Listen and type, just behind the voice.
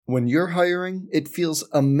When you're hiring, it feels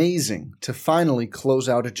amazing to finally close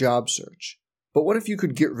out a job search. But what if you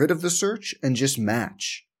could get rid of the search and just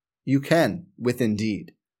match? You can with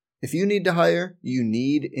Indeed. If you need to hire, you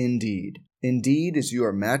need Indeed. Indeed is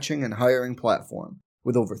your matching and hiring platform.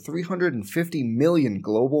 With over 350 million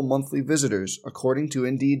global monthly visitors, according to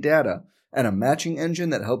Indeed data, and a matching engine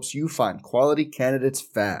that helps you find quality candidates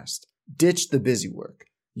fast. Ditch the busy work.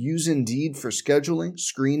 Use Indeed for scheduling,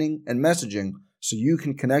 screening, and messaging so you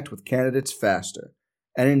can connect with candidates faster.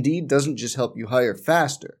 And Indeed doesn't just help you hire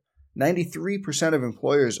faster. 93% of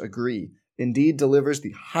employers agree Indeed delivers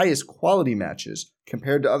the highest quality matches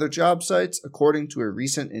compared to other job sites, according to a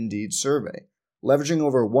recent Indeed survey. Leveraging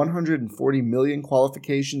over 140 million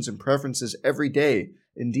qualifications and preferences every day,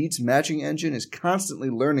 Indeed's matching engine is constantly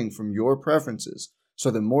learning from your preferences, so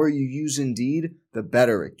the more you use Indeed, the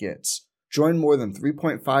better it gets. Join more than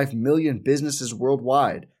 3.5 million businesses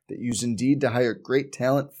worldwide that use Indeed to hire great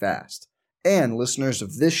talent fast. And listeners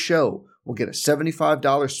of this show will get a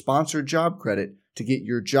 $75 sponsored job credit to get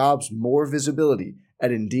your jobs more visibility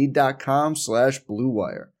at Indeed.com/Blue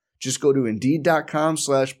Wire. Just go to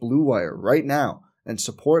Indeed.com/Blue Wire right now and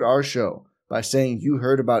support our show by saying you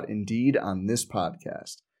heard about Indeed on this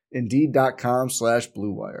podcast.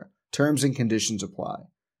 Indeed.com/Blue Wire. Terms and conditions apply.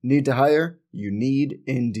 Need to hire? You need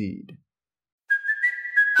Indeed.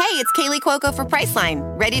 Hey, it's Kaylee Cuoco for Priceline.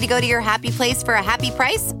 Ready to go to your happy place for a happy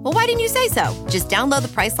price? Well, why didn't you say so? Just download the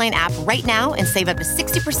Priceline app right now and save up to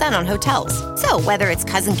 60% on hotels. So whether it's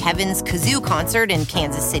Cousin Kevin's Kazoo Concert in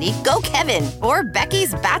Kansas City, go Kevin, or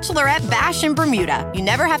Becky's Bachelorette Bash in Bermuda, you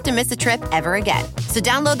never have to miss a trip ever again. So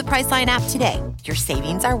download the Priceline app today. Your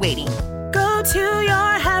savings are waiting. Go to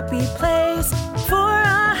your happy place for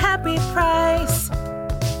a happy price.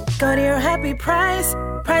 Go to your happy price,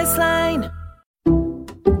 Priceline.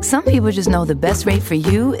 Some people just know the best rate for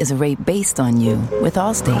you is a rate based on you with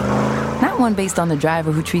Allstate. Not one based on the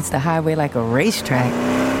driver who treats the highway like a racetrack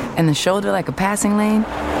and the shoulder like a passing lane.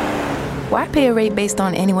 Why pay a rate based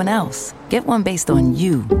on anyone else? Get one based on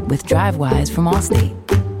you with DriveWise from Allstate.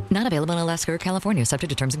 Not available in Alaska or California, subject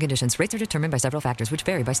to terms and conditions. Rates are determined by several factors, which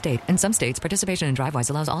vary by state. In some states, participation in DriveWise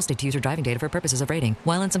allows Allstate to use your driving data for purposes of rating.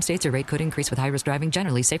 While in some states, your rate could increase with high-risk driving.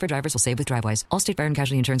 Generally, safer drivers will save with DriveWise. Allstate Fire and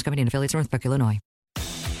Casualty Insurance Company and affiliates, Northbrook, Illinois.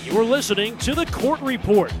 You're listening to the Court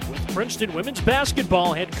Report with Princeton women's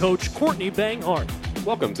basketball head coach Courtney Banghart.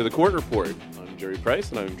 Welcome to the Court Report. I'm Jerry Price,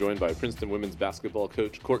 and I'm joined by Princeton women's basketball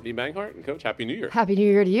coach Courtney Banghart. And Coach, Happy New Year. Happy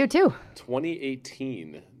New Year to you, too.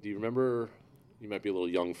 2018. Do you remember, you might be a little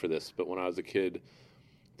young for this, but when I was a kid,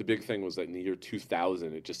 the big thing was that in the year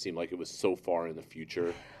 2000, it just seemed like it was so far in the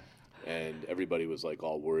future, and everybody was, like,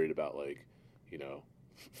 all worried about, like, you know,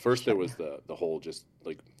 first there was the whole just,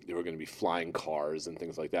 like, there were going to be flying cars and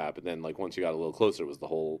things like that. But then, like, once you got a little closer, it was the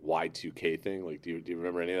whole Y2K thing. Like, do you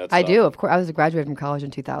remember any of that stuff? I do, of course. I was a graduate from college in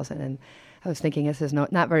 2000, and I was thinking, this is not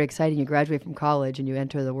very exciting. You graduate from college, and you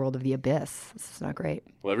enter the world of the abyss. This is not great.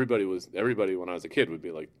 Well, everybody when I was a kid would be,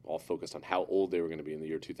 like, all focused on how old they were going to be in the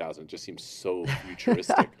year 2000. It just seems so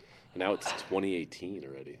futuristic. And now it's 2018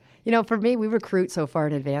 already. You know, for me, we recruit so far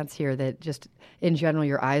in advance here that just, in general,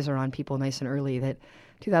 your eyes are on people nice and early that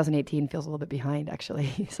 2018 feels a little bit behind,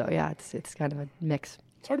 actually. So, yeah, it's kind of a mix.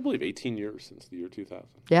 It's hard to believe 18 years since the year 2000.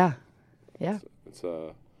 Yeah. It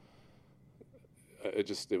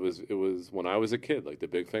was when I was a kid, like, the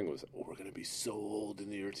big thing was, we're going to be so old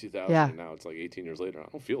in the year 2000. Yeah. And now it's like 18 years later. I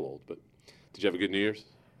don't feel old, but did you have a good New Year's?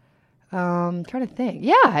 Trying to think.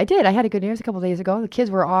 Yeah, I did. I had a good New Year's a couple of days ago. The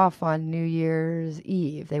kids were off on New Year's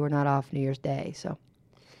Eve. They were not off New Year's Day, so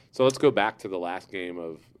let's go back to the last game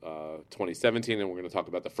of 2017, and we're going to talk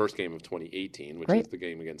about the first game of 2018, which is the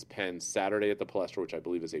game against Penn Saturday at the Palestra, which I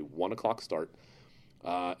believe is a 1 o'clock start.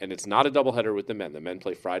 And it's not a doubleheader with the men. The men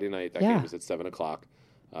play Friday night. That game is at 7 o'clock.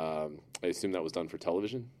 I assume that was done for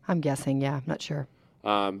television? I'm guessing, yeah. I'm not sure.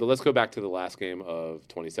 But let's go back to the last game of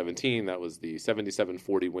 2017. That was the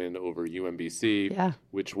 77-40 win over UMBC,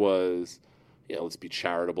 which was, let's be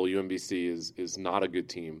charitable. UMBC is not a good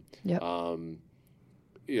team. Yep.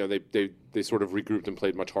 They sort of regrouped and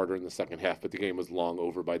played much harder in the second half, but the game was long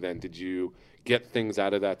over by then. Did you get things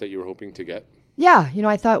out of that you were hoping to get? Yeah,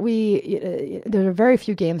 I thought there are very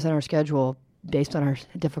few games on our schedule, based on our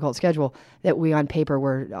difficult schedule, that we on paper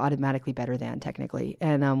were automatically better than technically.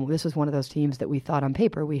 And this was one of those teams that we thought on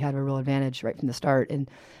paper we had a real advantage right from the start. And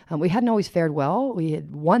we hadn't always fared well. We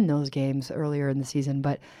had won those games earlier in the season,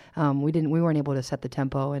 but we weren't able to set the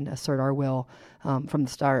tempo and assert our will from the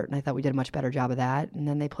start. And I thought we did a much better job of that. And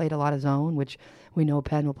then they played a lot of zone, which we know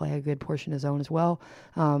Penn will play a good portion of zone as well.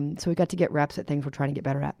 So we got to get reps at things we're trying to get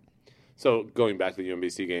better at. So going back to the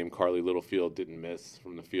UMBC game, Carly Littlefield didn't miss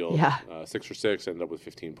from the field. Yeah. 6 for 6, ended up with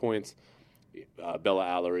 15 points. Bella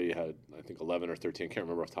Allery had, I think, 11 or 13. I can't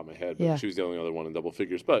remember off the top of my head, but she was the only other one in double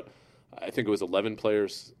figures. But I think it was 11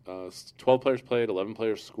 players, 12 players played, 11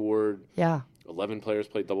 players scored. Yeah. 11 players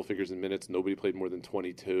played double figures in minutes. Nobody played more than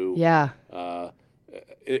 22. Yeah.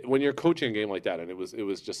 When you're coaching a game like that, and it was a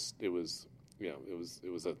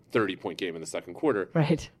 30-point game in the second quarter.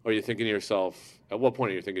 Right. Are you thinking to yourself, at what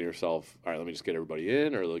point are you thinking to yourself, all right, let me just get everybody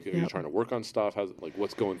in, or like, are you trying to work on stuff?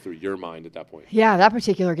 What's going through your mind at that point? Yeah, that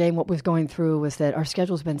particular game, what was going through was that our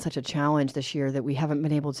schedule's been such a challenge this year that we haven't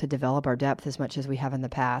been able to develop our depth as much as we have in the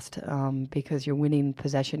past, because you're winning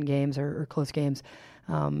possession games or close games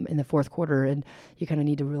in the fourth quarter, and you kind of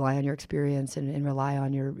need to rely on your experience and rely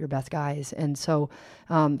on your best guys. And so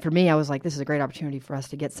for me, I was like, this is a great opportunity for us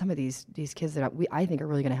to get some of these kids that I think are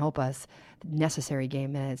really going to help us, necessary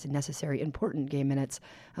game minutes and necessary important game minutes.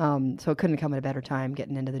 So it couldn't come at a better time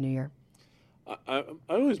getting into the new year. I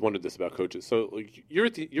always wondered this about coaches. So like, you're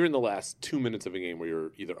in the last 2 minutes of a game where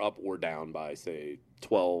you're either up or down by, say,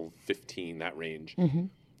 12, 15, that range. Mm-hmm.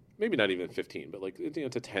 Maybe not even 15, but like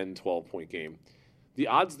it's a 10, 12-point game. The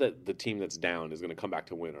odds that the team that's down is going to come back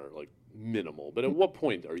to win are like minimal. But at what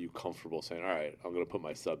point are you comfortable saying, all right, I'm going to put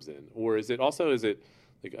my subs in? Or is it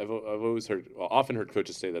like I've often heard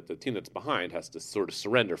coaches say that the team that's behind has to sort of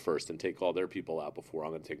surrender first and take all their people out before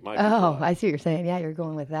I'm going to take my people out. I see what you're saying. Yeah, you're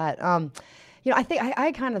going with that. I think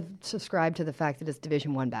I kind of subscribe to the fact that it's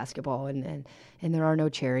Division I basketball, and there are no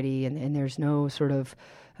charity, and there's no sort of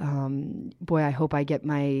boy, I hope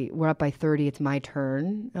we're up by 30, it's my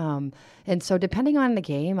turn. And so depending on the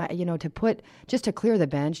game, to clear the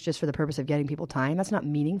bench just for the purpose of getting people time, that's not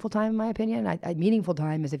meaningful time in my opinion. Meaningful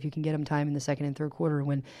time is if you can get them time in the second and third quarter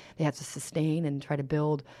when they have to sustain and try to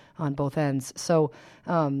build on both ends. So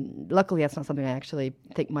luckily that's not something I actually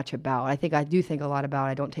think much about. I do think a lot about,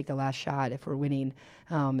 I don't take the last shot if we're winning,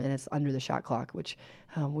 and it's under the shot clock, which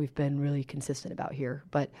we've been really consistent about here.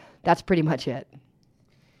 But that's pretty much it.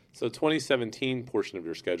 So 2017 portion of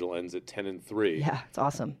your schedule ends at 10-3. Yeah, it's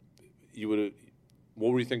awesome.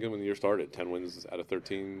 What were you thinking when the year started? 10 wins out of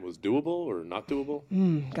 13 was doable or not doable?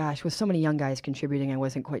 Gosh, with so many young guys contributing, I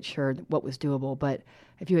wasn't quite sure what was doable. But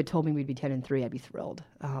if you had told me we'd be 10-3, I'd be thrilled.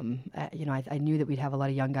 I knew that we'd have a lot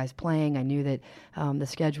of young guys playing. I knew that the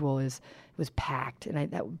schedule was packed,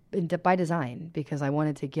 and by design, because I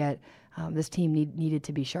wanted to get this team needed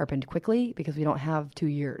to be sharpened quickly because we don't have 2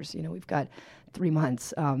 years. We've got 3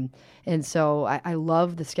 months. And so I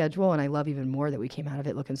love the schedule, and I love even more that we came out of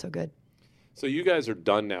it looking so good. So you guys are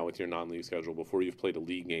done now with your non-league schedule before you've played a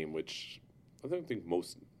league game, which I don't think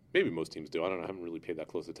most teams do. I don't know. I haven't really paid that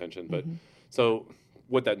close attention. But so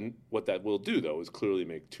what that will do, though, is clearly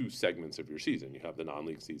make 2 segments of your season. You have the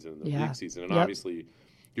non-league season and the league season. And obviously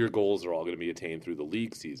your goals are all going to be attained through the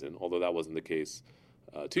league season, although that wasn't the case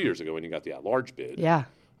 2 years ago when you got the at-large bid. Yeah.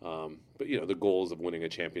 But the goals of winning a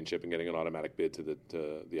championship and getting an automatic bid to the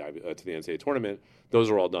NCAA tournament, those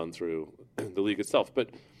are all done through the league itself. But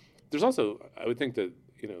there's also, I would think that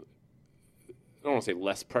I don't want to say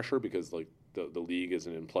less pressure because like the league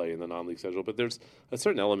isn't in play in the non-league schedule, but there's a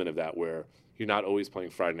certain element of that where you're not always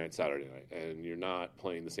playing Friday night, Saturday night, and you're not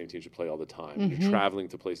playing the same teams you play all the time. Mm-hmm. You're traveling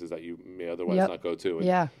to places that you may otherwise not go to.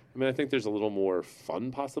 And, I think there's a little more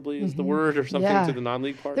fun, possibly, is the word, or something to the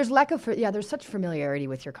non-league part. There's there's such familiarity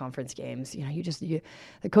with your conference games. The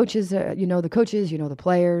coaches, the coaches, the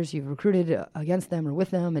players, you've recruited against them or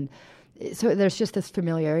with them, and so there's just this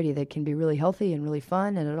familiarity that can be really healthy and really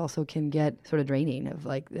fun, and it also can get sort of draining of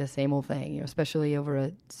like the same old thing, especially over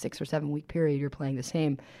a 6 or 7 week period, you're playing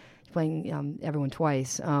everyone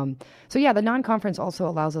twice. The non-conference also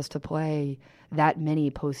allows us to play that many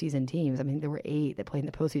postseason teams. I mean, there were 8 that played in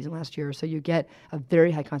the postseason last year, so you get a very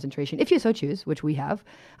high concentration, if you so choose, which we have,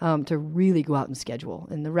 to really go out and schedule.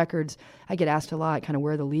 And the records, I get asked a lot kind of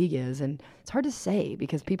where the league is, and it's hard to say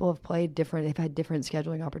because people have played different, they've had different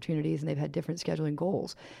scheduling opportunities, and they've had different scheduling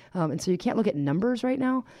goals. And so you can't look at numbers right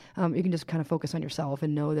now. You can just kind of focus on yourself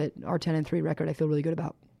and know that our 10-3 record I feel really good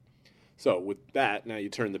about. So with that, now you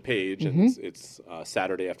turn the page, and it's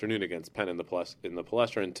Saturday afternoon against Penn in the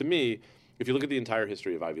Palestra. And to me, if you look at the entire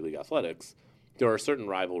history of Ivy League athletics, there are certain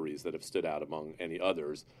rivalries that have stood out among any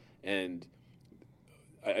others. And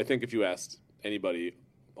I think if you asked anybody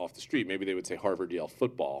off the street, maybe they would say Harvard-Yale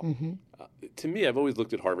football. Mm-hmm. To me, I've always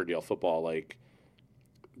looked at Harvard-Yale football like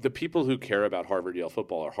the people who care about Harvard-Yale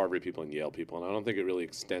football are Harvard people and Yale people, and I don't think it really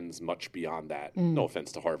extends much beyond that. No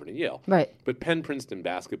offense to Harvard and Yale. Right. But Penn-Princeton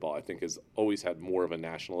basketball, I think, has always had more of a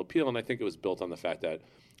national appeal, and I think it was built on the fact that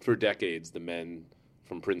for decades the men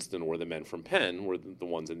from Princeton or the men from Penn were the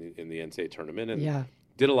ones in the NCAA tournament, and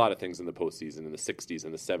did a lot of things in the postseason in the 60s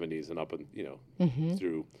and the 70s and up and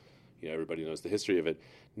through, everybody knows the history of it.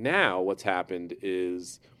 Now what's happened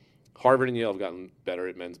is Harvard and Yale have gotten better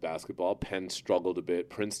at men's basketball. Penn struggled a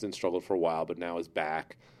bit. Princeton struggled for a while, but now is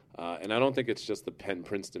back. And I don't think it's just the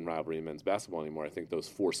Penn-Princeton rivalry in men's basketball anymore. I think those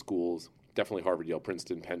 4 schools, definitely Harvard, Yale,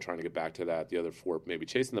 Princeton, Penn trying to get back to that. The other 4 maybe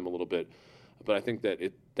chasing them a little bit. But I think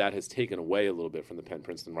that has taken away a little bit from the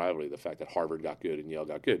Penn-Princeton rivalry, the fact that Harvard got good and Yale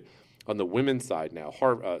got good. On the women's side now,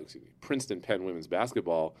 Princeton-Penn women's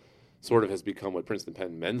basketball sort of has become what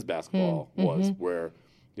Princeton-Penn men's basketball was, where,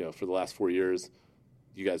 for the last 4 years,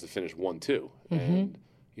 you guys have finished 1-2. And,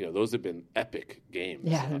 those have been epic games.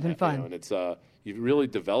 Yeah, they've been fun. And it's you've really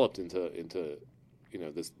developed into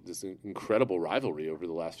this incredible rivalry over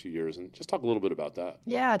the last few years. And just talk a little bit about that.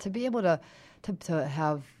 Yeah, to be able to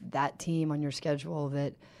have that team on your schedule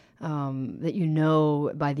that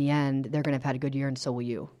by the end they're going to have had a good year, and so will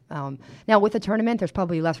you. Now with the tournament, there's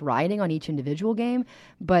probably less riding on each individual game,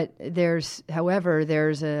 but they're going to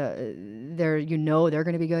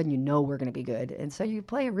be good, and we're going to be good, and so you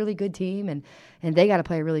play a really good team, and they got to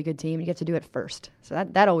play a really good team. And you get to do it first, so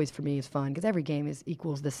that always for me is fun because every game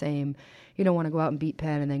equals the same. You don't want to go out and beat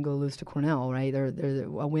Penn and then go lose to Cornell, right? A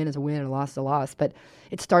win is a win, and a loss is a loss. But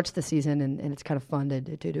it starts the season, and it's kind of fun to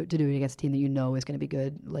do it against a team that is going to be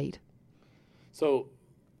good late. So,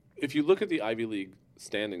 if you look at the Ivy League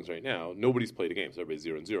standings right now, nobody's played a game, so everybody's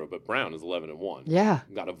 0-0. But Brown is 11-1. Yeah,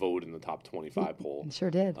 got a vote in the top 25 poll. Sure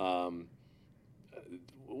did. What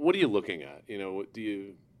are you looking at? I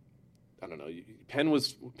don't know. Penn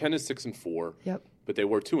is 6-4. Yep. But they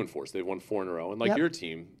were 2-4, so they've won 4 in a row. And your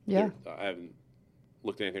team, I haven't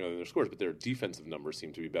looked at anything other than their scores, but their defensive numbers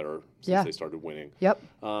seem to be better since they started winning. Yep.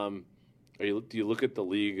 Do you look at the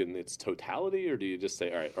league in its totality, or do you just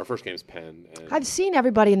say, all right, our first game's Penn? I've seen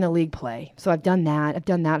everybody in the league play, so I've done that. I've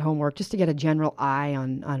done that homework just to get a general eye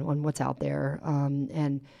on what's out there.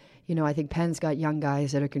 I think Penn's got young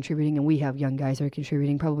guys that are contributing, and we have young guys that are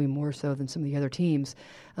contributing, probably more so than some of the other teams.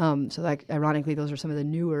 Ironically, those are some of the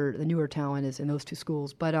newer talent is in those 2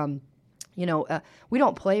 schools. But we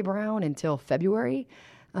don't play Brown until February,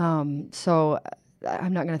 so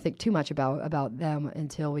I'm not going to think too much about them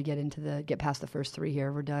until we get past the first 3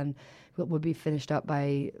 here. We're done. We'll be finished up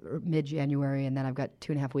by mid-January, and then I've got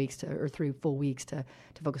 2.5 weeks or 3 full weeks to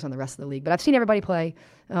focus on the rest of the league. But I've seen everybody play,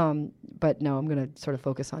 but no, I'm going to sort of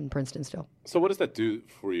focus on Princeton still. So what does that do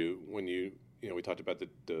for you when we talked about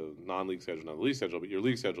the non-league schedule, not the league schedule, but your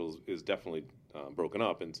league schedule is definitely broken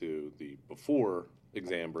up into the before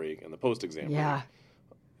exam break and the post-exam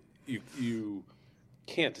break. You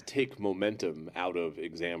can't take momentum out of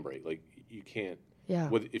exam break. Like, you can't. Yeah.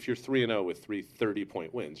 If you're 3-0 with 3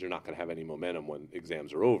 30-point wins, you're not going to have any momentum when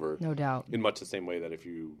exams are over. No doubt. In much the same way that if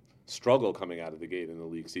you struggle coming out of the gate in the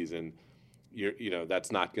league season,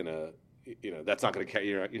 that's not going to you're not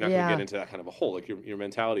going to get into that kind of a hole. Like, your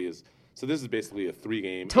mentality is. So this is basically a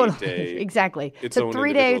 3-game, 8-day. Exactly. It's a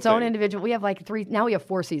 3-day, its own individual. We have 3. Now we have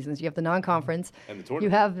 4 seasons. You have the non-conference. And the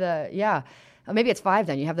tournament. You have maybe it's 5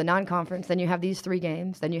 then. You have the non-conference, then you have these 3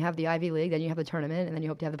 games, then you have the Ivy League, then you have the tournament, and then you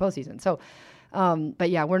hope to have the postseason. So, but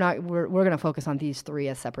yeah, we're going to focus on these 3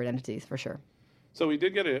 as separate entities for sure. So we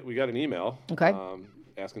got an email. Okay.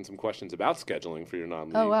 Asking some questions about scheduling for your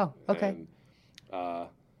non-league. Oh, wow. Okay. And,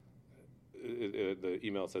 the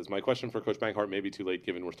email says, my question for Coach Banghart may be too late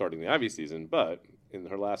given we're starting the Ivy season, but in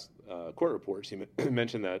her last court report, she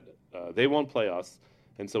mentioned that they won't play us,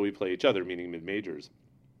 and so we play each other, meaning mid-majors.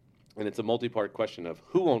 And it's a multi-part question of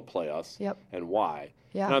who won't play us and why.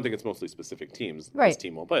 Yeah. I don't think it's mostly specific teams. Right. This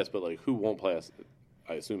team won't play us, but who won't play us,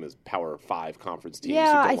 I assume, is Power 5 conference teams who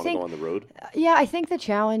don't want to go on the road. Yeah, I think the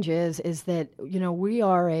challenge is that, we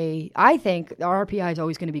are I think our RPI is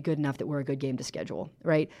always going to be good enough that we're a good game to schedule,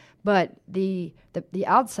 right? But the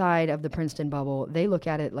outside of the Princeton bubble, they look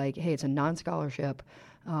at it like, hey, it's a non-scholarship,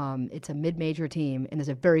 it's a mid-major team, and there's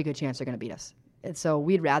a very good chance they're going to beat us. And so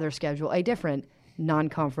we'd rather schedule a different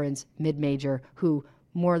non-conference mid-major who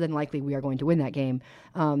more than likely we are going to win that game,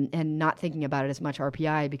 and not thinking about it as much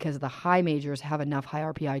RPI because the high majors have enough high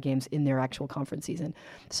RPI games in their actual conference season.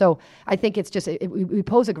 So I think it's just we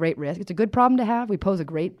pose a great risk. It's a good problem to have. We pose a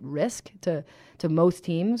great risk to most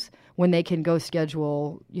teams when they can go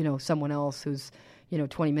schedule someone else who's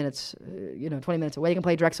 20 minutes away. They can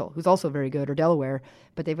play Drexel, who's also very good, or Delaware,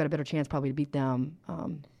 but they've got a better chance probably to beat them.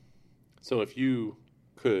 So if you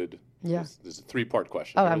could, there's a 3-part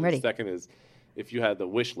question. Oh, I'm ready. The second is, if you had the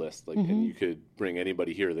wish list, and you could bring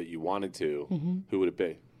anybody here that you wanted to, who would it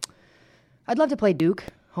be? I'd love to play Duke,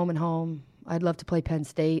 home and home. I'd love to play Penn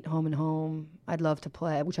State, home and home. I'd love to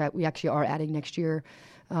play, we actually are adding next year.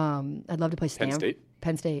 I'd love to play Stanford. Penn State?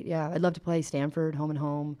 Penn State, yeah. I'd love to play Stanford, home and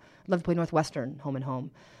home. I'd love to play Northwestern, home and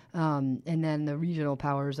home. And then the regional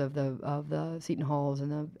powers of the Seton Halls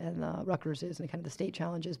and the Rutgerses and kind of the state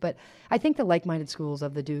challenges. But I think the like-minded schools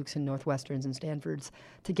of the Dukes and Northwesterns and Stanfords,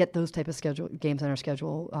 to get those type of games on our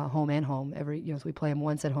schedule, home and home, so we play them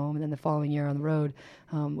once at home and then the following year on the road,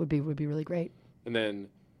 would be really great. And then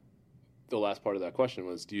the last part of that question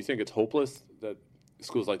was, do you think it's hopeless that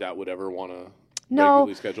schools like that would ever want to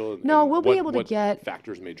regularly schedule? No, we'll be able to get... What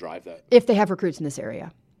factors may drive that? If they have recruits in this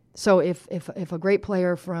area. So if a great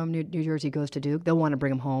player from New Jersey goes to Duke, they'll want to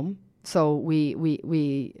bring him home. So we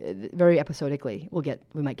very episodically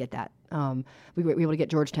we might get that. We were able to get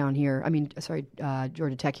Georgetown here.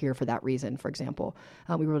 Georgia Tech here for that reason, for example.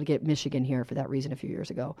 We were able to get Michigan here for that reason a few years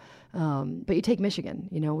ago. But you take Michigan.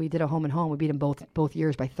 We did a home and home. We beat them both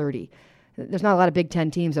years by 30. There's not a lot of Big Ten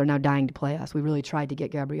teams that are now dying to play us. We really tried to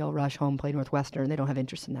get Gabrielle Rush home, play Northwestern, and they don't have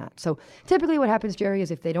interest in that. So typically what happens, Jerry,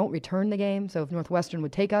 is if they don't return the game, so if Northwestern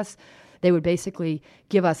would take us, they would basically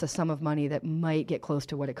give us a sum of money that might get close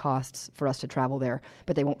to what it costs for us to travel there,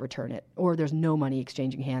 but they won't return it. Or there's no money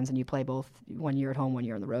exchanging hands, and you play both 1 year at home, 1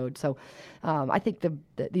 year on the road. So I think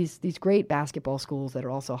these great basketball schools that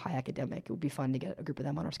are also high academic, it would be fun to get a group of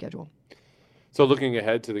them on our schedule. So looking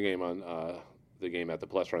ahead to the game on the game at the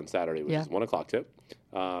Palestra on Saturday, which is 1 o'clock tip,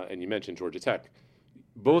 and you mentioned Georgia Tech.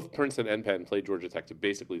 Both Princeton and Penn played Georgia Tech to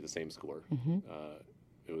basically the same score. Mm-hmm.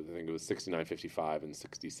 I think it was 69-55 and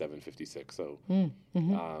 67-56. So, and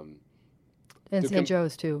St.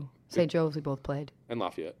 Joe's too. St. Joe's we both played. And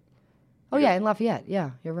Lafayette. And Lafayette.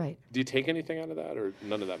 Yeah, you're right. Do you take anything out of that, or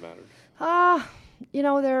none of that mattered?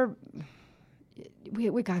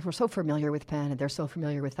 We're so familiar with Penn, and they're so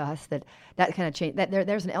familiar with us that kind of change. That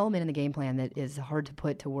there's an element in the game plan that is hard to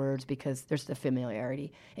put to words because there's the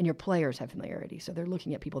familiarity, and your players have familiarity, so they're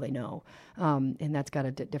looking at people they know, and that's got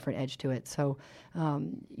a different edge to it. So,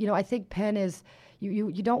 I think Penn is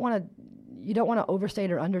you don't want to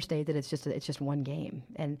overstate or understate that it's just one game,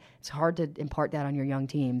 and it's hard to impart that on your young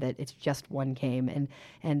team that it's just one game,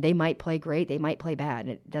 and they might play great, they might play bad,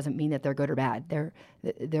 and it doesn't mean that they're good or bad.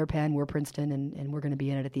 They're Penn, we're Princeton, and we're going to be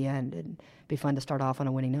in it at the end, and it'd be fun to start off on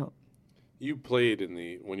a winning note. You played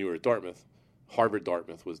when you were at Dartmouth.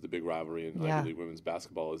 Harvard-Dartmouth was the big rivalry in Ivy League women's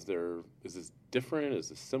basketball. Is this different? Is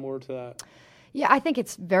this similar to that? Yeah, I think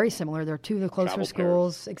it's very similar. They're two of the closer travel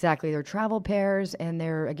schools. Pairs. Exactly. They're travel pairs, and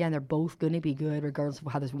they're both going to be good regardless of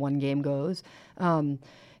how this one game goes.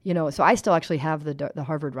 So I still actually have the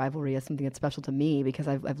Harvard rivalry as something that's special to me because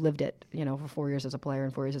I've lived it, for 4 years as a player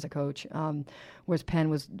and 4 years as a coach. Whereas Penn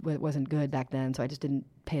wasn't good back then, so I just didn't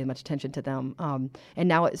pay much attention to them. And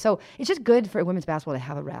now, so it's just good for women's basketball to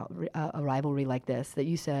have a rivalry like this. That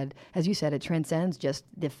as you said, it transcends just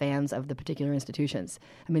the fans of the particular institutions.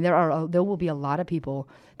 I mean, there will be a lot of people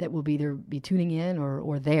that will either be tuning in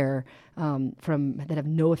or there that have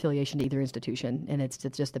no affiliation to either institution, and it's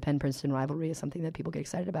just the Penn-Princeton rivalry is something that people get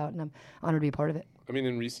excited about, and I'm honored to be a part of it. I mean,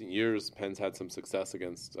 in recent years, Penn's had some success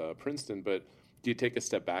against Princeton, but do you take a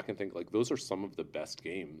step back and think, those are some of the best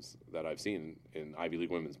games that I've seen in Ivy League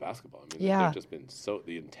women's basketball? I mean, they've just been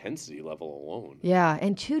the intensity level alone. Yeah,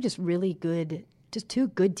 and two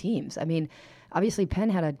good teams. I mean, obviously Penn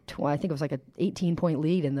had I think it was like an 18-point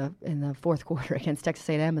lead in the fourth quarter against Texas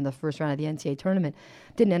A&M in the first round of the NCAA tournament.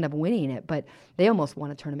 Didn't end up winning it, but they almost won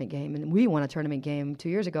a tournament game, and we won a tournament game 2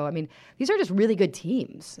 years ago. I mean, these are just really good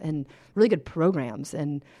teams and really good programs,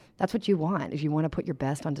 and that's what you want, is you want to put your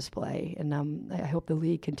best on display. And I hope the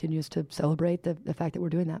league continues to celebrate the fact that we're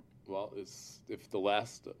doing that. Well, if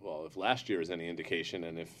last year is any indication,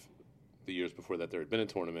 and if the years before that there had been a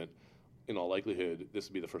tournament, in all likelihood, this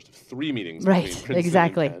would be the first of 3 meetings between Princeton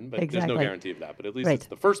and Penn. But there's no guarantee of that. But at least it's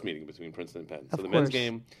the first meeting between Princeton and Penn. So the men's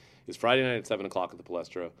game is Friday night at 7 o'clock at the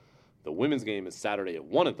Palestra. The women's game is Saturday at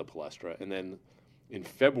 1 at the Palestra. And then in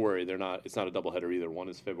February, it's not a doubleheader either. One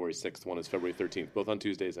is February 6th, one is February 13th, both on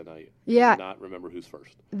Tuesdays at night. Yeah. I do not remember who's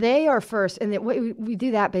first. They are first. And we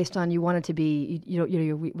do that based on you want it to be,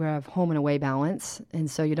 we have home and away balance. And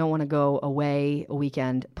so you don't want to go away a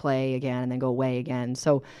weekend, play again, and then go away again.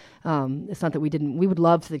 So it's not that we would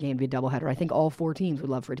love for the game to be a doubleheader. I think all 4 teams would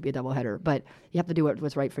love for it to be a doubleheader. But you have to do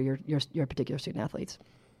what's right for your particular student athletes.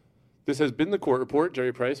 This has been the Court Report.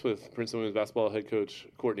 Jerry Price with Princeton Women's Basketball head coach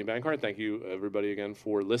Courtney Banghart. Thank you, everybody, again,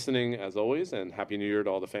 for listening, as always, and Happy New Year to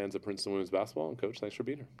all the fans of Princeton Women's Basketball. And, Coach, thanks for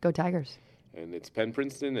being here. Go Tigers. And it's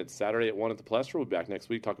Penn-Princeton. It's Saturday at 1 at the Palestra. We'll be back next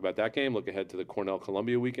week, talk about that game, look ahead to the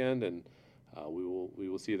Cornell-Columbia weekend, and we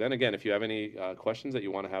will see you then. Again, if you have any questions that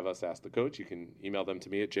you want to have us ask the coach, you can email them to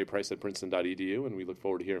me at jprice@princeton.edu, and we look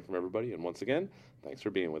forward to hearing from everybody. And once again, thanks for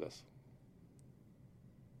being with us.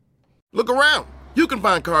 Look around. You can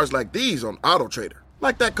find cars like these on AutoTrader.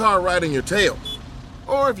 Like that car riding your tail.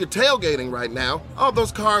 Or if you're tailgating right now, all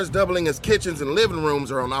those cars doubling as kitchens and living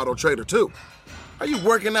rooms are on AutoTrader too. Are you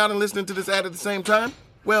working out and listening to this ad at the same time?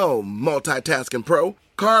 Well, multitasking pro,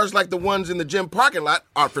 cars like the ones in the gym parking lot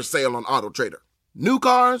are for sale on AutoTrader. New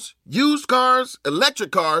cars, used cars,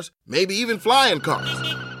 electric cars, maybe even flying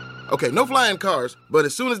cars. Okay, no flying cars, but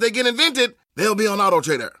as soon as they get invented, they'll be on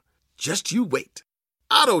AutoTrader. Just you wait.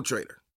 AutoTrader.